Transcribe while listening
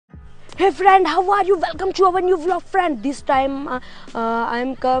Hey friend, how are you? Welcome to our new vlog, friend. This time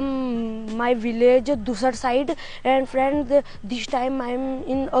I'm come my village Dusar side, and friend, this time I'm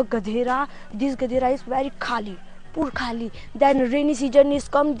in a Gadhera. This Gadhera is very khali, poor khali. Then rainy season is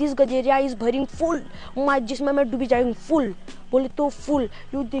come. This Gadhera is भरिंग full. जिसमें मैं डूबी जाऊंगी full. बोले तो full.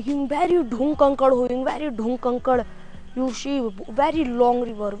 You देखिंग very ढूंग कंकड़ hoeing, very ढूंग कंकड़. You see very long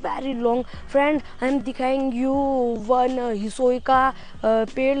river, very long. Friend, I am दिखाएंगे you one हिसोई का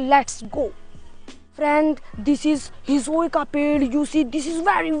पेड़. Let's go. Friend, this is हिसोई का पेड़. You see, this is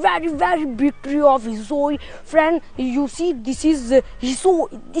very big tree of हिसोई. Friend, you see, this is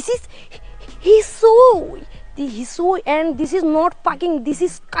हिसोई. This is हिसोई. The हिसोई, and this is not parking. This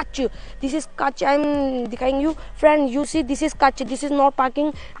is kach. This is kach. I am दिखाएंगे you. Friend, you see, this is kach. This is not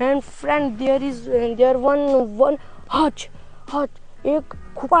parking. And friend, there one हज एक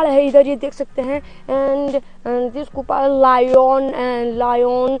खुपाड़ है इधर, ये देख सकते हैं. And this खुपाड़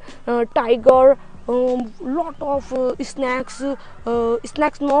lion tiger, lot of snacks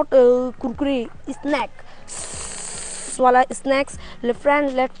not Kurkure, snacks वाला स्नैक्स. फ्रेंड,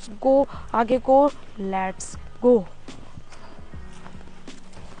 लेट्स गो आगे को. Let's go.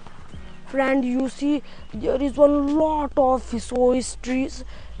 Friend, you see, there is one lot of soy trees.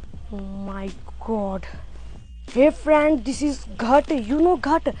 Oh my god. Hey friend, this is ghat. You know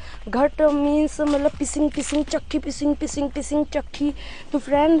ghat means मतलब pissing चक्की चक्की. तो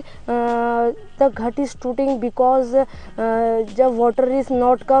friend, the ghat is tooting because the water is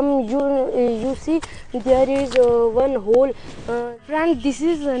not come. You see, there is one hole. Friend, this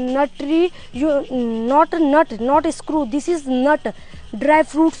is nut tree. Not screw. This is nut, dry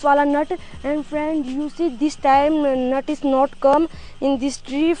fruits wala nut. And friend, you see, this time nut is not come in this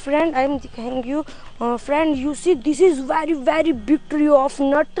tree. Friend, I am dikhaying you. Friend, you see, this is very big tree of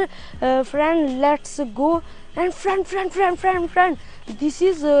nut. Friend, let's go. And friend, this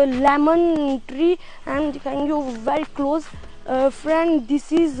is lemon tree. I am dikhaying you very close. Friend,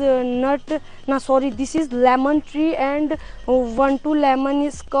 this is this is lemon tree, and 1-2 lemon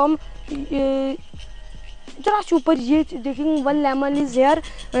is come. जरा से ऊपर ये देखेंगे, one lemon is here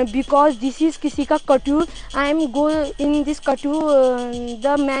because this is किसी का कट्यू. I am go in this कट्यू.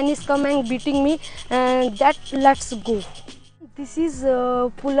 The man is come and beating me. That let's go. This is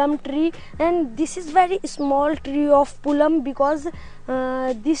pulam tree, and this is very small tree of pulam because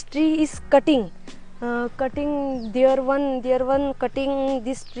this tree is cutting there one cutting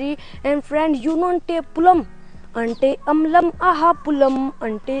this tree. And friend, you know pulam ante amlam aha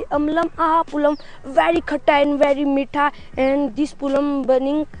pulam, very khatta and very meetha. And this pulam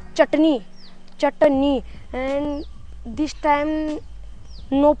burning chutney. And this time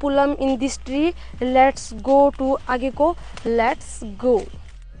no pulam in this tree. Let's go to आगे को. Let's go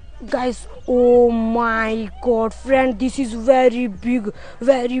guys. Oh my god, friend, this is very big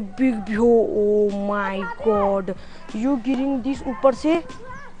view. Oh my god, you गिरिंग this ऊपर से.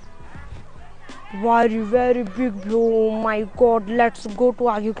 very big view. Oh my god, let's go to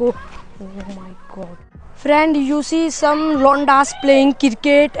आगे को. Oh my god. Friend, you see some londas playing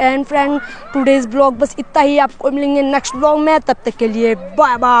cricket. And friend, today's vlog बस इतना ही. आपको मिलेंगे next vlog में. तब तक के लिए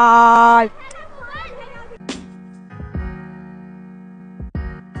बाय बाय.